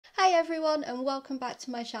Hi everyone and welcome back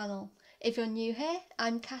to my channel. If you're new here,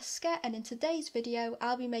 I'm Casca and in today's video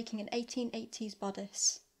I'll be making an 1880s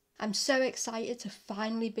bodice. I'm so excited to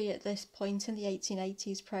finally be at this point in the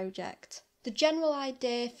 1880s project. The general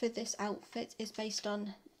idea for this outfit is based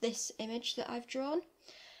on this image that I've drawn.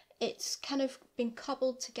 It's kind of been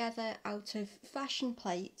cobbled together out of fashion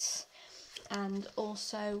plates and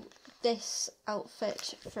also this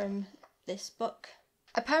outfit from this book.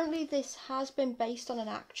 Apparently this has been based on an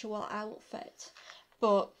actual outfit,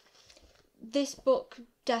 but this book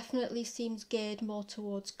definitely seems geared more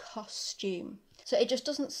towards costume. So it just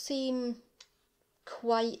doesn't seem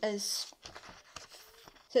quite as...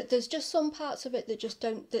 There's just some parts of it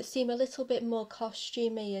that seem a little bit more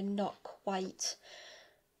costumey and not quite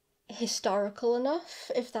historical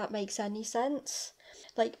enough, if that makes any sense.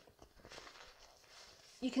 Like,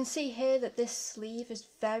 you can see here that this sleeve is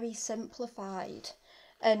very simplified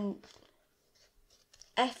and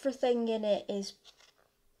everything in it is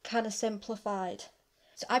kind of simplified.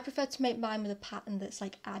 So I prefer to make mine with a pattern that's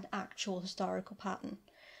like an actual historical pattern.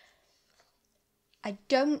 I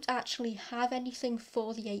don't actually have anything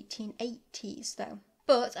for the 1880s though,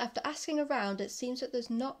 but after asking around it seems that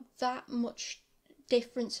there's not that much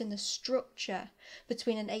difference in the structure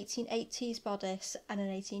between an 1880s bodice and an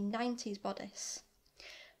 1890s bodice,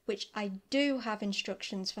 which I do have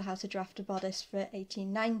instructions for how to draft a bodice for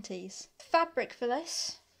 1890s. Fabric for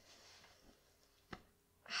this.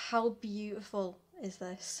 How beautiful is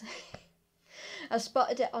this? I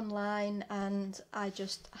spotted it online and I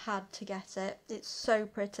just had to get it. It's so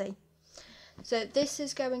pretty. So this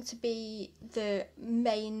is going to be the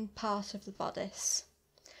main part of the bodice.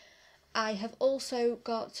 I have also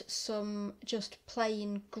got some just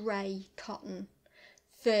plain grey cotton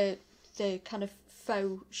for the kind of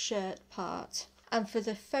faux shirt part. And for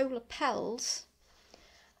the faux lapels,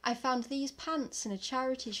 I found these pants in a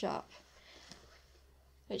charity shop,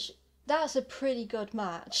 which that's a pretty good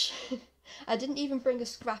match. I didn't even bring a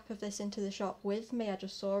scrap of this into the shop with me, I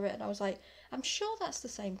just saw it and I was like, I'm sure that's the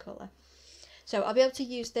same colour. So I'll be able to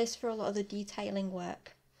use this for a lot of the detailing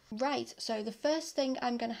work. Right, so the first thing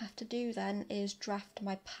I'm going to have to do then is draft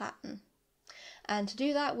my pattern. And to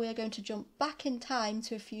do that we're going to jump back in time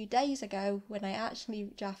to a few days ago when I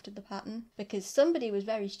actually drafted the pattern, because somebody was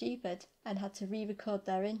very stupid and had to re-record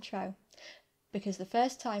their intro, because the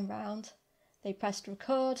first time round they pressed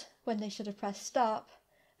record when they should have pressed stop,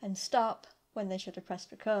 and stop when they should have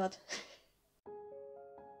pressed record.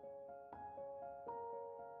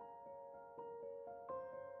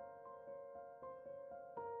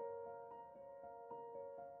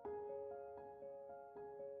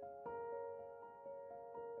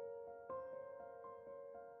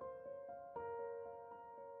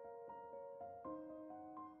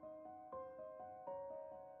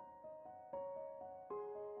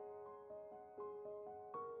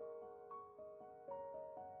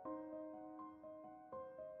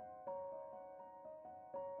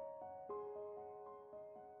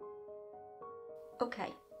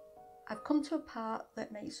 Okay, I've come to a part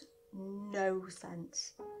that makes no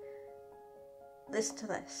sense. Listen to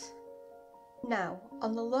this. Now,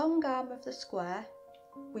 on the long arm of the square,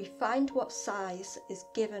 we find what size is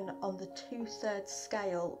given on the 2/3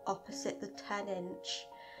 scale opposite the 10-inch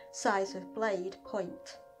size of blade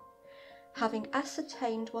point. Having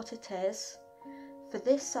ascertained what it is, for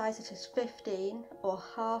this size it is 15 or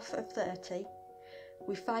half of 30,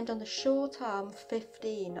 we find on the short arm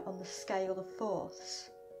 15 on the scale of fourths,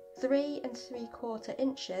 3 3/4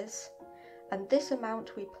 inches, and this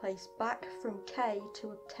amount we place back from K to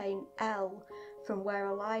obtain L from where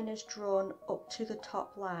a line is drawn up to the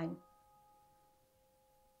top line.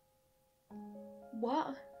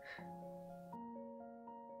 What?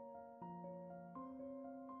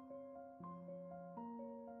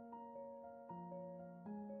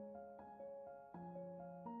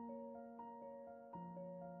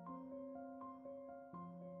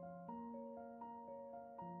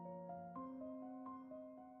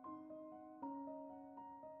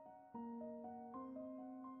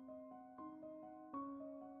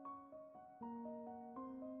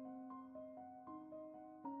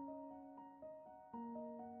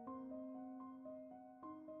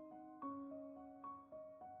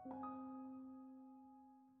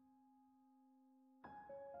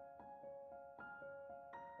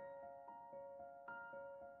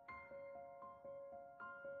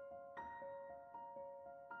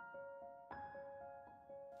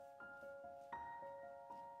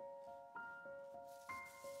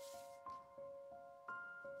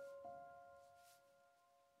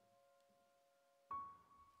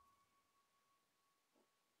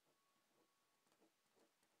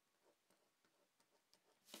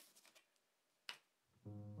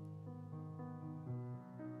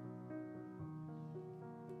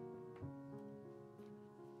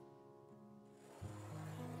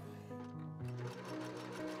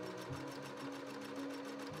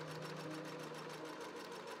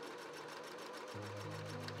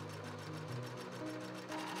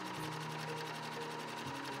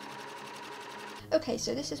 Okay,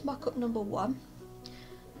 so this is mock-up number 1.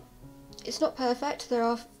 It's not perfect, there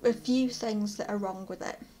are a few things that are wrong with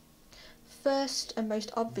it. First and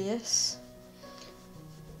most obvious,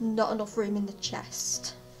 not enough room in the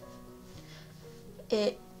chest.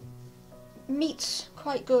 It meets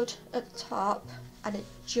quite good at the top and it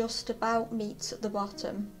just about meets at the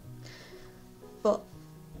bottom, but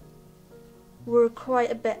we're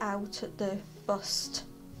quite a bit out at the bust.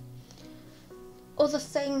 Other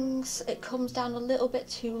things, it comes down a little bit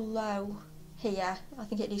too low here. I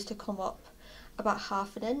think it needs to come up about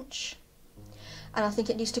 1/2 inch, and I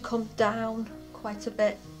think it needs to come down quite a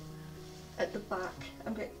bit at the back.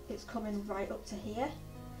 It's coming right up to here,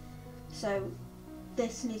 so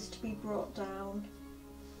this needs to be brought down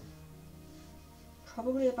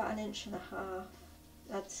probably about 1.5 inches,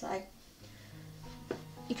 I'd say.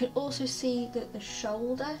 You can also see that the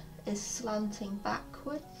shoulder is slanting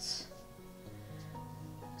backwards,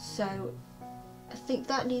 so I think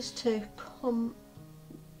that needs to come,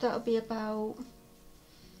 that'll be about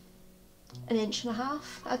 1.5 inches,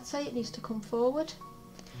 I'd say. It needs to come forward,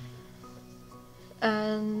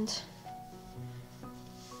 and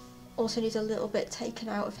also needs a little bit taken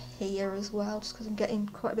out of here as well, just because I'm getting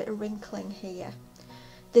quite a bit of wrinkling here.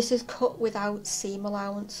 This is cut without seam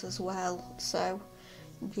allowance as well, so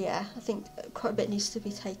yeah, I think quite a bit needs to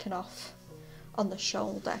be taken off on the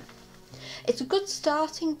shoulder. It's a good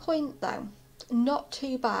starting point though, not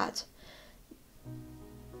too bad.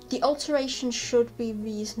 The alterations should be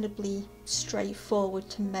reasonably straightforward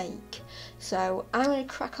to make, so I'm going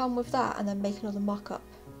to crack on with that and then make another mock-up.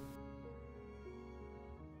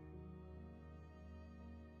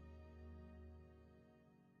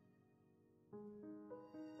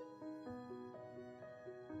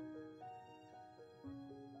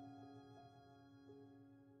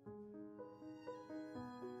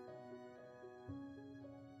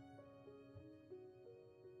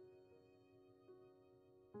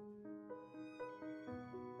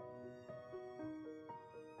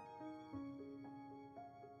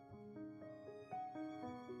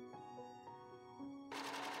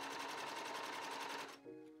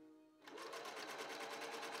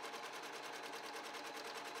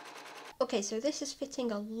 Okay, so this is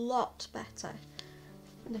fitting a lot better.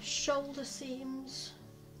 The shoulder seams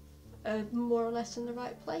are more or less in the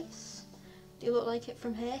right place. Do you look like it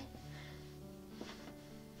from here?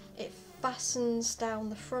 It fastens down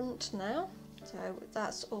the front now, so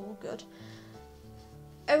that's all good.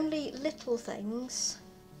 Only little things.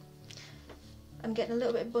 I'm getting a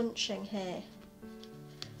little bit of bunching here,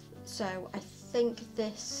 so I think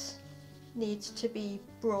this needs to be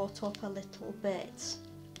brought up a little bit.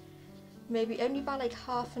 Maybe only by like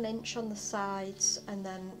 1/2 inch on the sides, and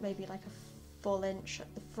then maybe like a full inch at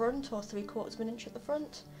the front, or 3/4 inch at the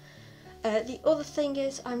front. The other thing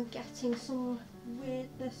is I'm getting some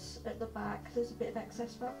weirdness at the back. There's a bit of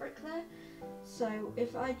excess fabric there, so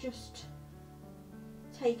if I just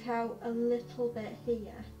take out a little bit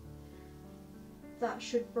here, that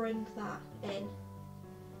should bring that in.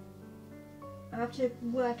 I have to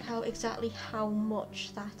work out exactly how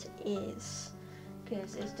much that is,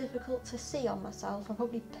 because it's difficult to see on myself. I'll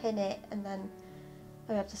probably pin it and then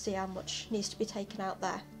I'll have to see how much needs to be taken out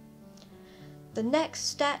there. The next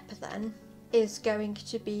step then is going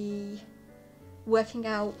to be working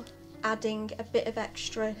out adding a bit of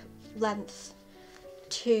extra length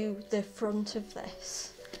to the front of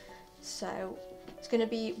this. So it's going to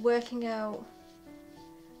be working out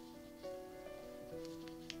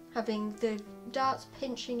having the darts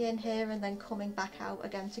pinching in here and then coming back out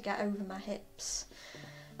again to get over my hips,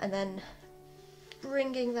 and then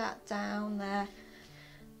bringing that down there,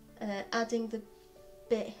 and then adding the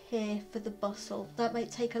bit here for the bustle. That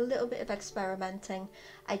might take a little bit of experimenting.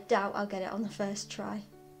 I doubt I'll get it on the first try.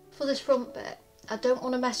 For this front bit, I don't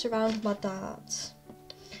want to mess around with my darts,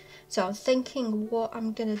 so I'm thinking what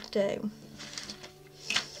I'm going to do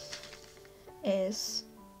is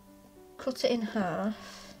cut it in half,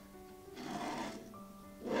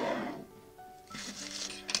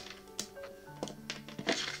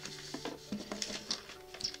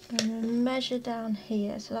 and then measure down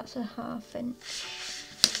here, so that's a 1/2 inch.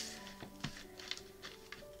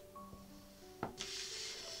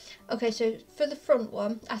 Okay, so for the front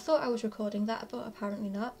one, I thought I was recording that, but apparently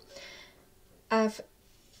not. I've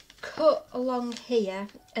cut along here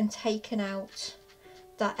and taken out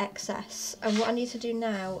that excess, and what I need to do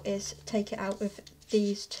now is take it out with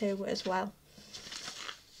these two as well.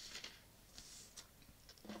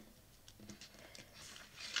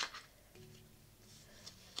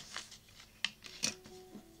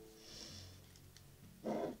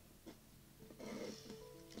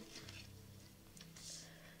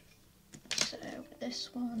 So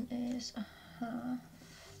this one is a half,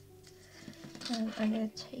 and I'm going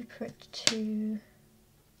to taper it to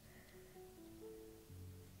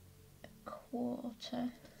a quarter,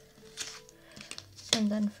 and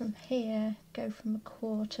then from here go from a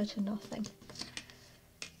quarter to nothing.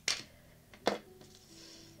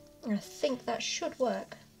 And I think that should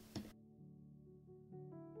work.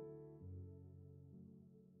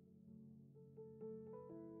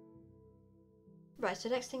 Right, so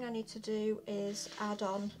next thing I need to do is add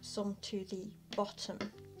on some to the bottom.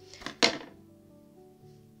 I'm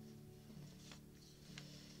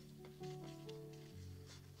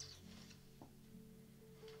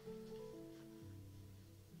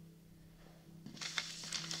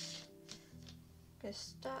going to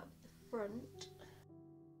start with the front.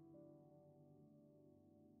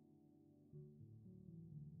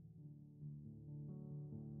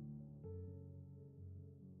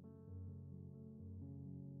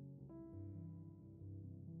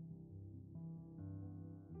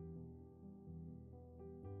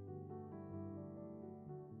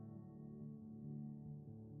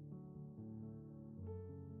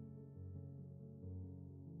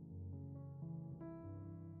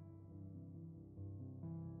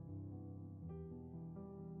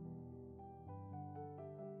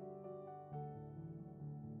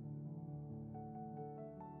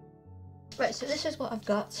 Right, so this is what I've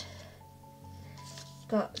got.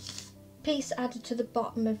 Got a piece added to the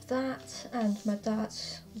bottom of that, and my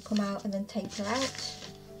darts will come out and then taper out.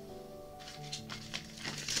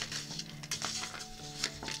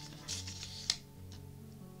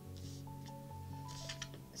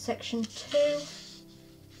 Section 2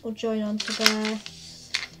 will join onto there,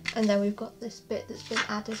 and then we've got this bit that's been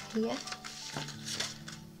added here.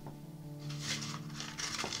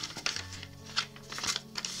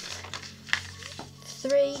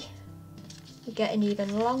 We're getting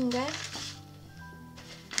even longer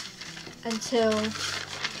until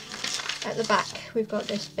at the back we've got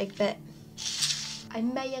this big bit. I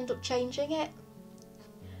may end up changing it.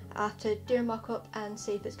 I'll have to do a mock-up and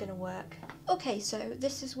see if it's going to work. Okay, so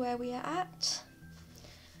this is where we are at.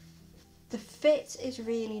 The fit is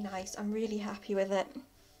really nice. I'm really happy with it.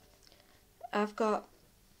 I've got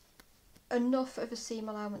enough of a seam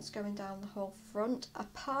allowance going down the whole front,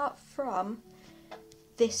 apart from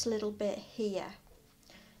this little bit here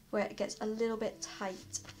where it gets a little bit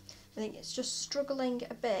tight. I think it's just struggling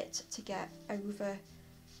a bit to get over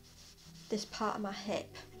this part of my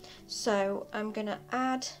hip, so I'm gonna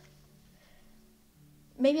add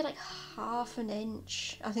maybe like ½ an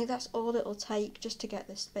inch. I think that's all it'll take just to get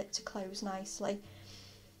this bit to close nicely.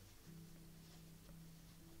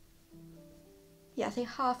 Yeah, I think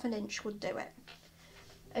 ½ an inch would do it.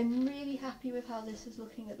 I'm really happy with how this is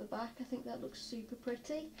looking at the back. I think that looks super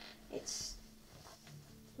pretty. It's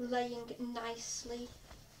laying nicely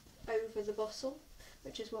over the bustle,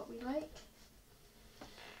 which is what we like.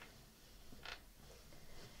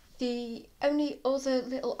 The only other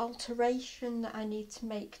little alteration that I need to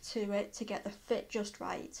make to it to get the fit just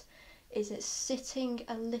right is it's sitting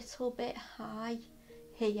a little bit high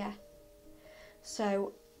here.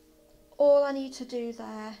 So all I need to do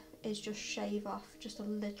there is just shave off just a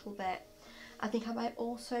little bit. I think I might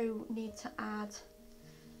also need to add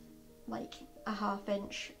like a ½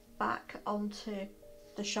 inch back onto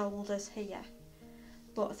the shoulders here,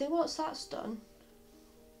 but I think once that's done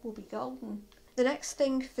we'll be golden. The next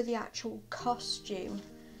thing for the actual costume,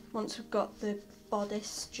 once we've got the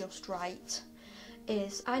bodice just right,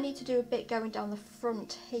 is I need to do a bit going down the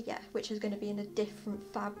front here, which is going to be in a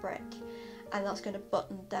different fabric, and that's going to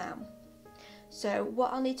button down. So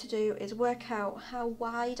what I'll need to do is work out how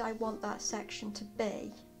wide I want that section to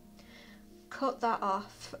be, cut that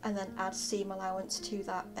off, and then add seam allowance to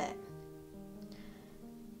that bit.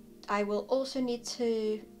 I will also need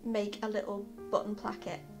to make a little button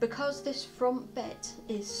placket. Because this front bit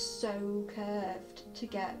is so curved to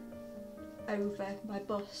get over my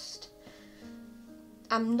bust,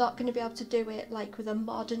 I'm not going to be able to do it like with a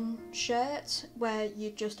modern shirt where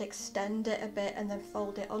you just extend it a bit and then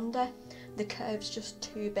fold it under. The curve's just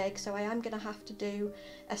too big, so I am going to have to do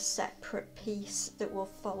a separate piece that will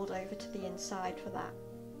fold over to the inside for that.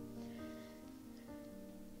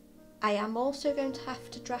 I am also going to have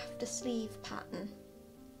to draft a sleeve pattern.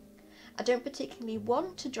 I don't particularly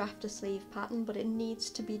want to draft a sleeve pattern, but it needs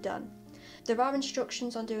to be done. There are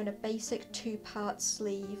instructions on doing a basic 2-part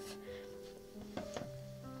sleeve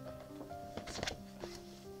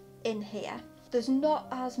in here. There's not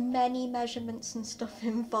as many measurements and stuff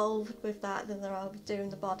involved with that than there are with doing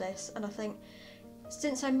the bodice, and I think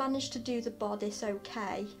since I managed to do the bodice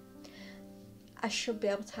okay, I should be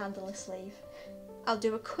able to handle a sleeve. I'll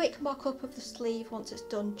do a quick mock-up of the sleeve once it's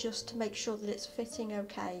done, just to make sure that it's fitting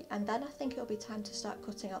okay, and then I think it'll be time to start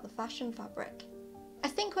cutting out the fashion fabric. I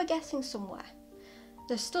think we're getting somewhere.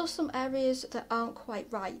 There's still some areas that aren't quite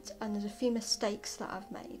right, and there's a few mistakes that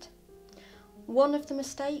I've made. One of the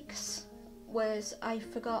mistakes was I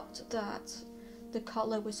forgot that the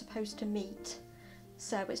collar was supposed to meet,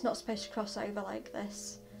 so it's not supposed to cross over like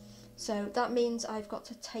this. So that means I've got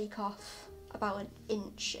to take off about 1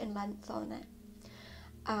 inch in length on it.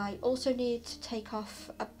 I also need to take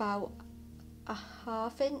off about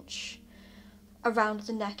 1/2 inch around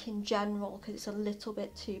the neck in general, because it's a little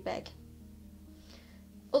bit too big.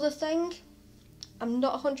 Other thing, I'm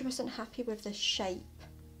not 100% happy with this shape.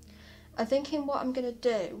 I'm thinking what I'm going to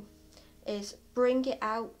do is bring it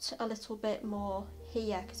out a little bit more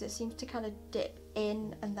here, because it seems to kind of dip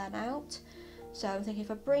in and then out. So I'm thinking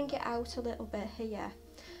if I bring it out a little bit here,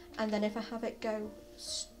 and then if I have it go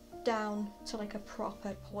down to like a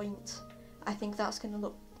proper point, I think that's going to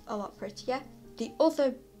look a lot prettier. The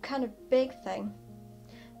other kind of big thing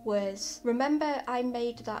was, remember I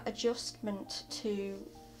made that adjustment to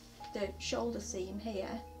the shoulder seam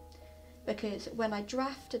here, because when I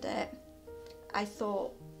drafted it I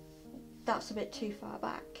thought that's a bit too far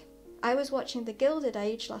back. I was watching The Gilded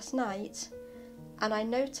Age last night and I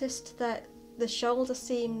noticed that the shoulder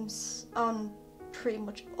seams on pretty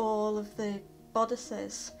much all of the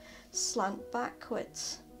bodices slant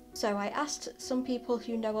backwards. So I asked some people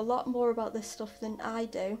who know a lot more about this stuff than I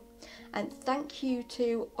do, and thank you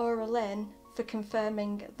to Airae for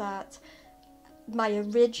confirming that my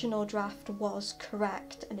original draft was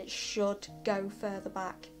correct and it should go further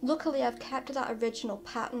back. Luckily I've kept that original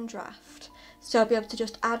pattern draft, so I'll be able to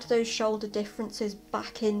just add those shoulder differences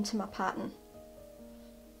back into my pattern.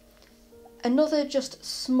 Another just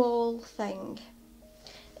small thing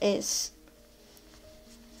is,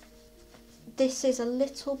 this is a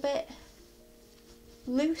little bit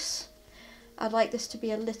loose. I'd like this to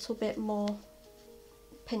be a little bit more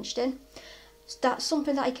pinched in. So that's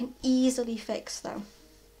something that I can easily fix though,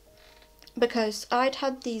 because I'd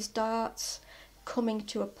had these darts coming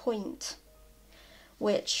to a point,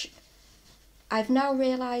 which I've now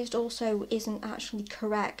realised also isn't actually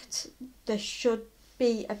correct. There should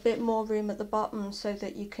be a bit more room at the bottom so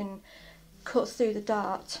that you can cut through the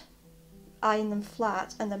dart, iron them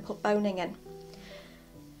flat and then put boning in.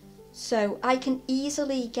 So I can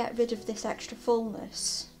easily get rid of this extra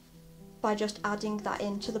fullness by just adding that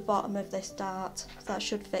into the bottom of this dart. That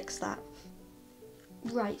should fix that.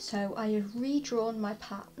 Right, so I have redrawn my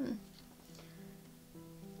pattern.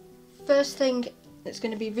 First thing that's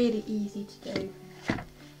going to be really easy to do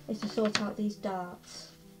is to sort out these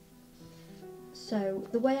darts. So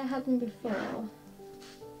the way I had them before,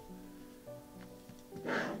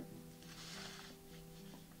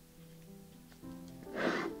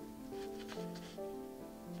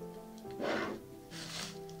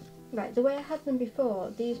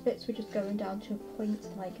 these bits were just going down to a point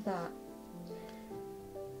like that.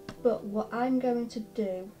 But what I'm going to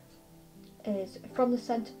do is, from the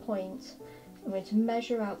centre point, I'm going to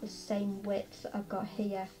measure out the same width that I've got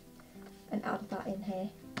here and add that in here.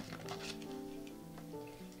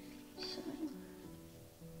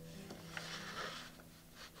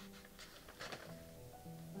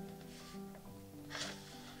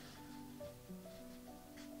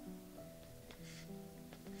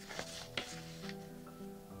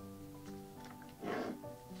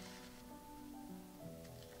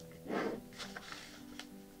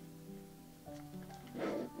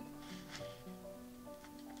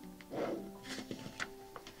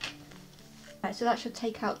 Right, so that should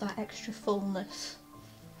take out that extra fullness.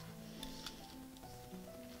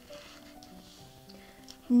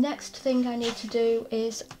 Next thing I need to do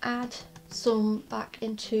is add some back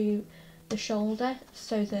into the shoulder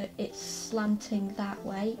so that it's slanting that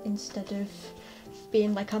way instead of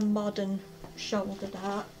being like a modern shoulder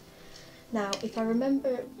dart. Now, if I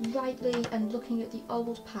remember rightly and looking at the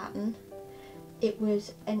old pattern, it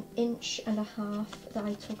was 1.5 inches that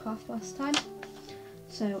I took off last time.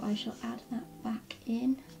 So I shall add that back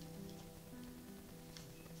in.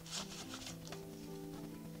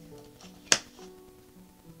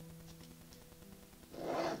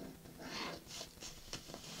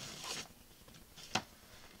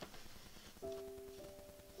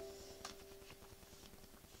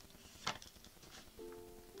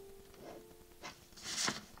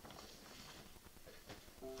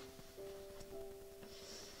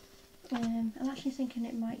 I'm actually thinking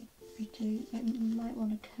it might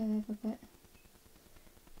want to curve a bit,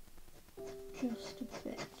 just a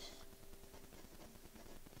bit.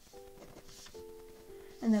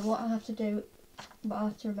 And then what I'll have to do what I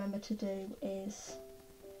have to remember to do is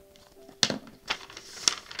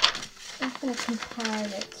I'm going to compare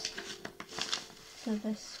it to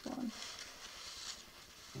this one.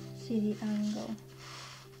 See the angle.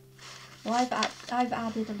 Well, I've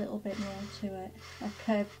added a little bit more to it.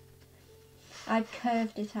 I've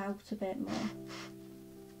curved it out a bit more.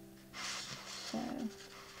 So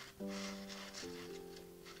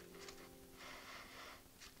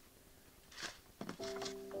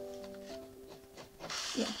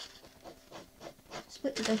yeah,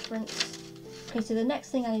 split the difference. Okay, so the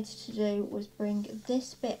next thing I needed to do was bring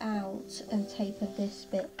this bit out and taper this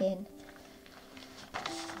bit in.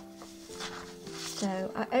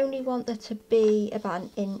 So I only want there to be about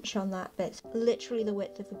 1 inch on that bit, it's literally the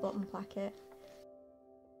width of the button placket.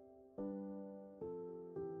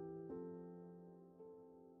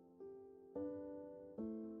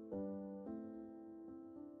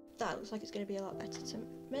 That looks like it's going to be a lot better to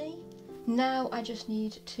me. Now I just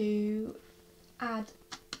need to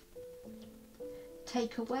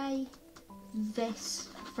take away this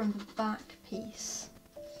from the back piece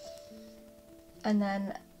and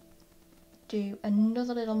then do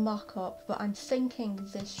another little mock-up, but I'm thinking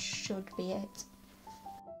this should be it.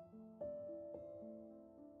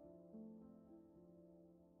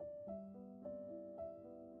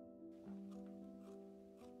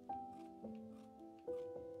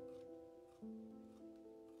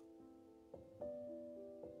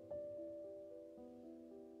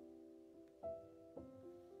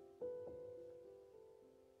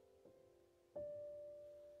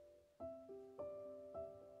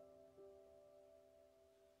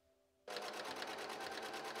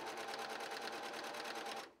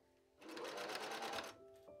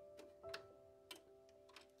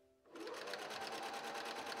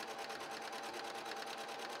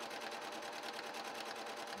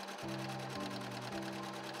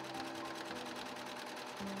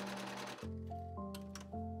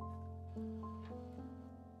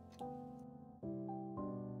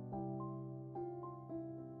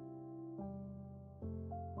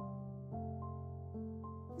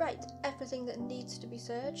 Right, everything that needs to be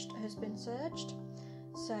serged has been serged,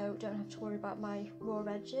 so don't have to worry about my raw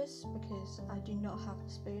edges because I do not have the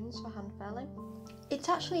spoons for hand felling. It's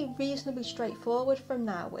actually reasonably straightforward from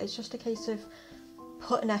now, it's just a case of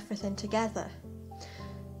putting everything together.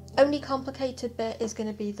 Only complicated bit is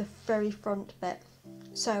going to be the very front bit,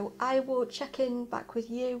 so I will check in back with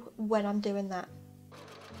you when I'm doing that.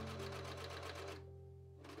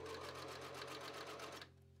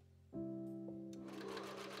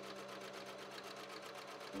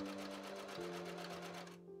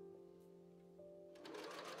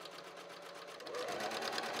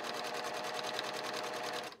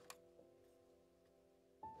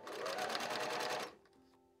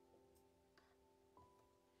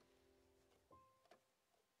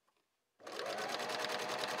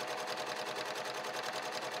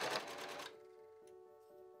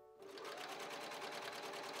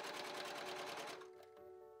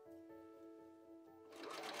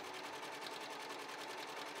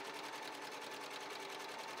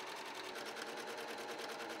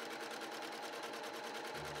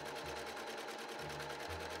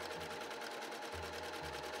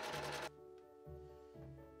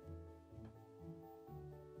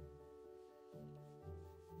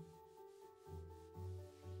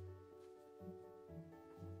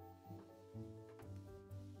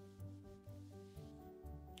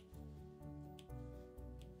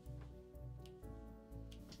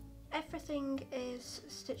 Everything is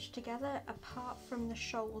stitched together apart from the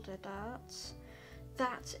shoulder darts.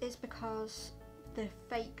 That is because the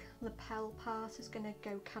fake lapel part is going to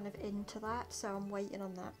go kind of into that, so I'm waiting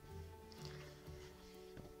on that.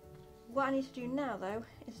 What I need to do now though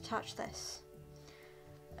is attach this,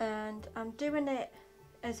 and I'm doing it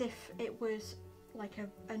as if it was like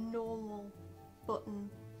a normal button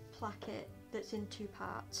placket that's in 2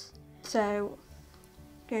 parts. So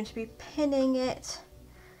I'm going to be pinning it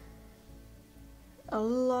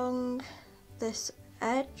along this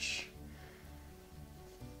edge,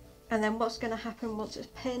 and then what's going to happen once it's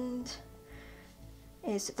pinned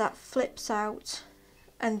is that flips out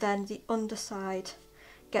and then the underside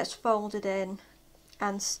gets folded in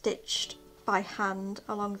and stitched by hand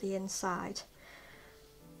along the inside.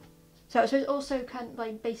 So it's also kind of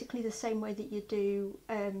like basically the same way that you do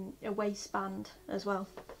a waistband as well.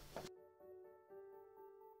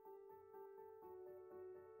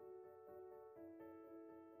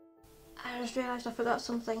 I just realised I forgot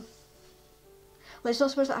something. Well, it's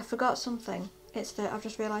not supposed that I forgot something, it's that I've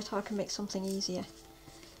just realised how I can make something easier.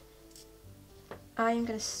 I'm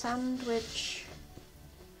going to sandwich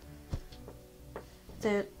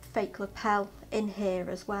the fake lapel in here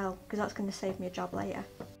as well, because that's going to save me a job later.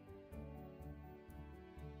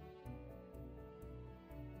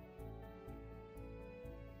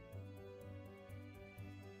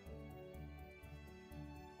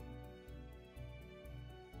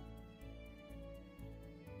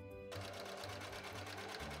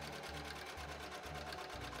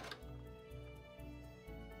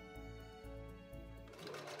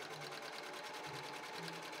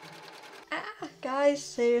 Guys,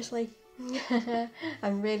 seriously,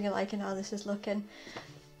 I'm really liking how this is looking.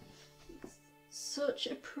 Such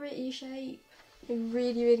a pretty shape. I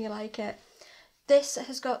really, really like it. This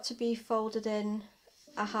has got to be folded in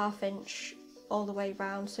a 1/2 inch all the way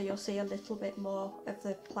round, so you'll see a little bit more of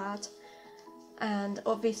the plaid. And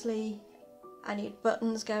obviously I need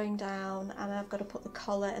buttons going down, and I've got to put the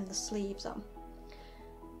collar and the sleeves on.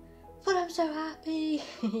 But I'm so happy!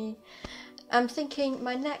 I'm thinking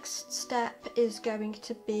my next step is going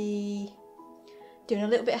to be doing a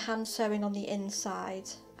little bit of hand sewing on the inside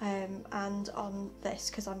and on this,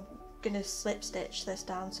 because I'm going to slip stitch this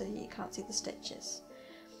down so that you can't see the stitches.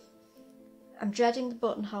 I'm dreading the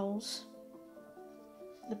buttonholes.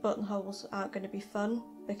 The buttonholes aren't going to be fun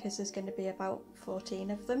because there's going to be about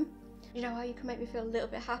 14 of them. You know how you can make me feel a little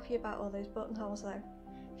bit happy about all those buttonholes though?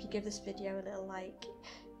 If you give this video a little like.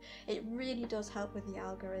 It really does help with the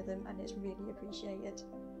algorithm and it's really appreciated.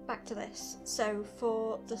 Back to this. So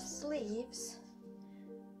for the sleeves,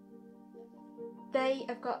 they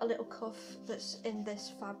have got a little cuff that's in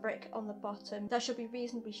this fabric on the bottom. That should be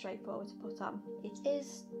reasonably straightforward to put on. It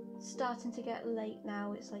is starting to get late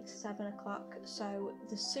now, it's like 7 o'clock, so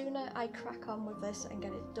the sooner I crack on with this and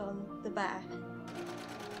get it done, the better.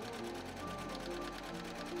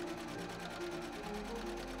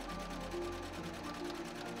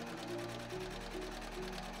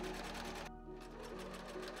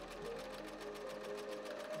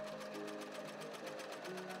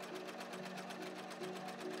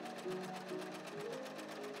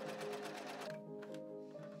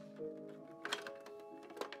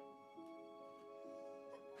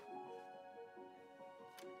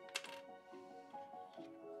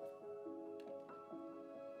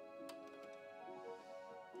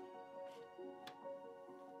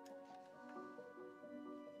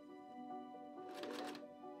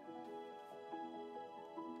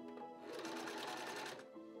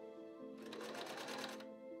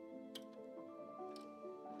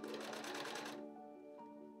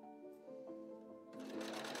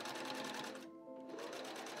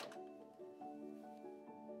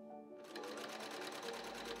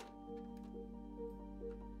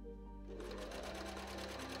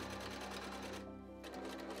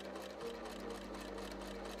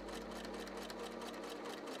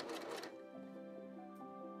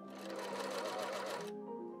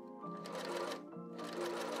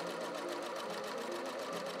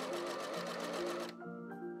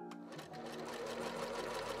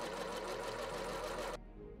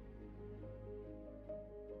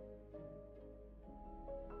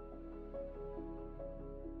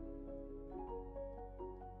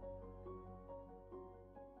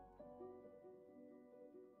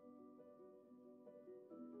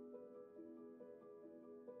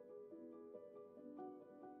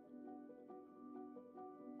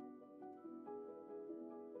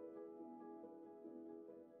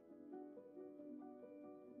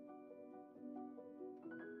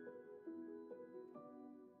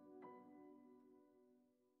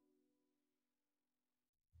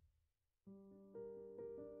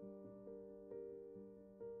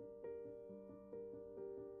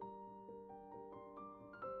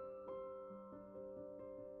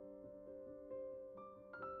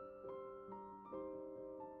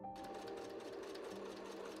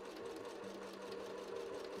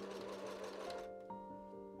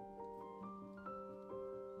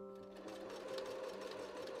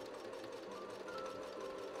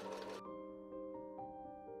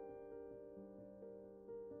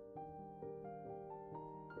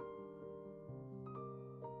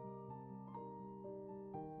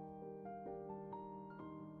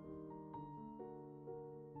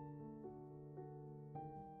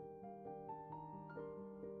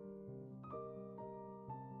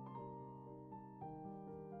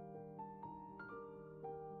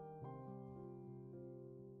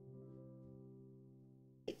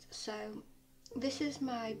 So this is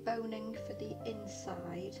my boning for the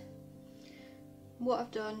inside. What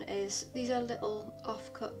I've done is, these are little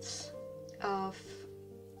offcuts of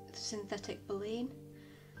synthetic baleen.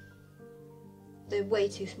 They're way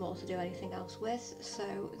too small to do anything else with,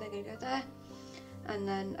 so they're going to go there. And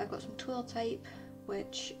then I've got some twill tape,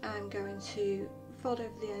 which I'm going to fold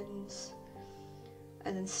over the ends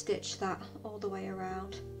and then stitch that all the way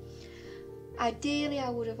around. Ideally I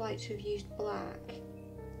would have liked to have used black,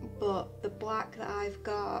 but the black that I've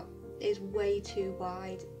got is way too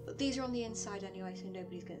wide. But these are on the inside anyway, so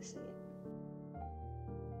nobody's going to see it.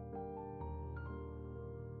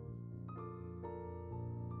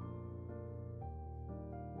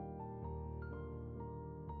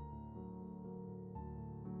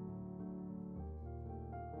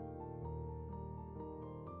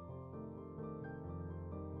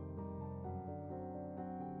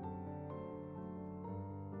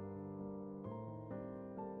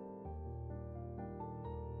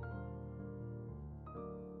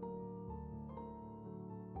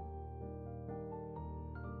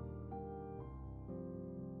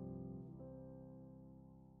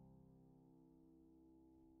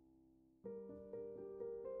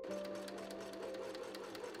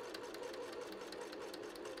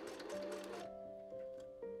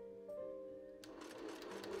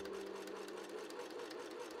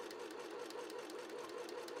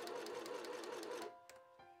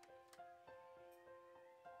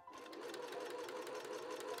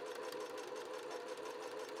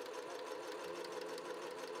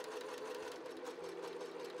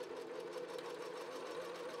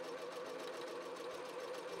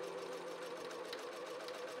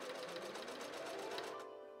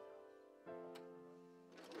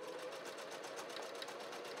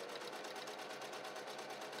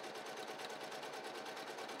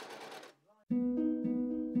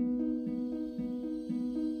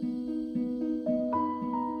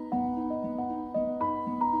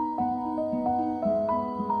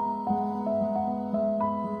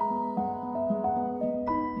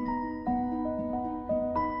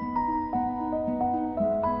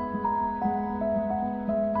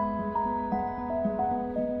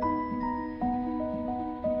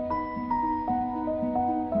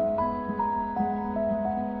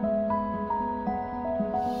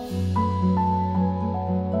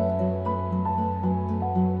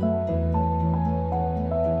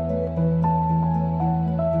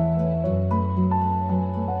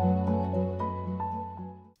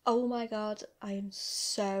 Oh my god, I am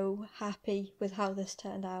so happy with how this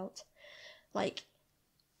turned out. Like,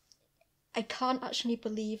 I can't actually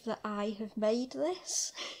believe that I have made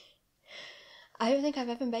this. I don't think I've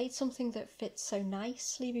ever made something that fits so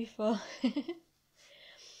nicely before.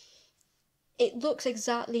 It looks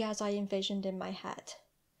exactly as I envisioned in my head.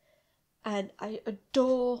 And I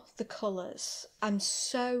adore the colours. I'm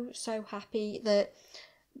so happy that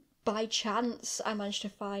by chance I managed to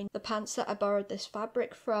find the pants that I borrowed this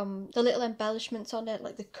fabric from. The little embellishments on it,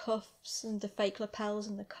 like the cuffs and the fake lapels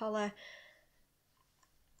and the collar.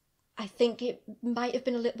 I think it might have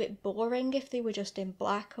been a little bit boring if they were just in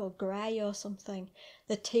black or grey or something.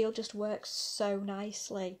 The teal just works so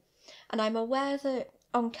nicely. And I'm aware that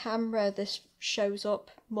on camera this shows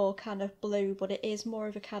up more kind of blue, but it is more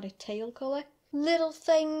of a kind of teal colour. Little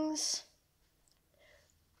things.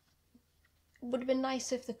 Would have been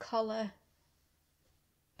nice if the collar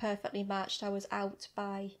perfectly matched. I was out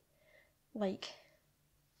by like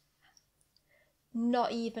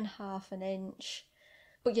not even half an inch,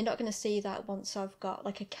 but you're not going to see that once I've got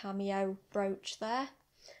like a cameo brooch there,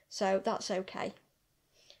 so that's okay.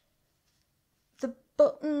 The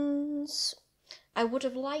buttons, I would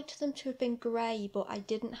have liked them to have been grey, but I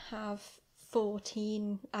didn't have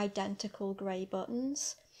 14 identical grey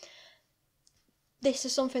buttons. This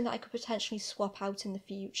is something that I could potentially swap out in the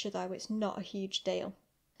future though, it's not a huge deal.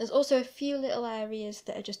 There's also a few little areas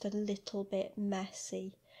that are just a little bit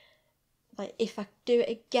messy. Like if I do it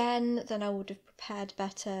again, then I would have prepared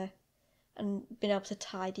better and been able to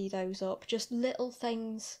tidy those up. Just little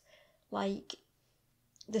things like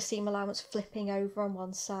the seam allowance flipping over on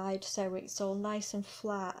one side so it's all nice and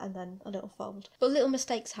flat and then a little fold. But little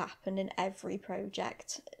mistakes happen in every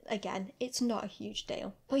project. Again, it's not a huge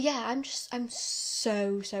deal. But yeah, I'm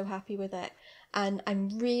so happy with it, and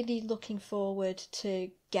I'm really looking forward to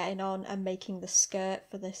getting on and making the skirt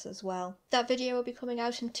for this as well. That video will be coming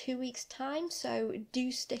out in 2 weeks' time, so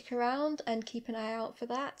do stick around and keep an eye out for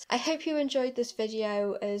that. I hope you enjoyed this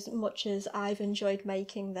video as much as I've enjoyed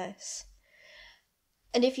making this.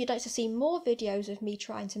 And if you'd like to see more videos of me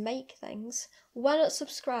trying to make things, why not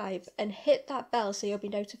subscribe and hit that bell so you'll be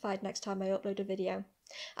notified next time I upload a video.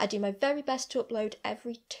 I do my very best to upload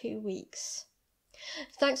every 2 weeks.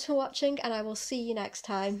 Thanks for watching, and I will see you next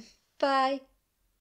time. Bye!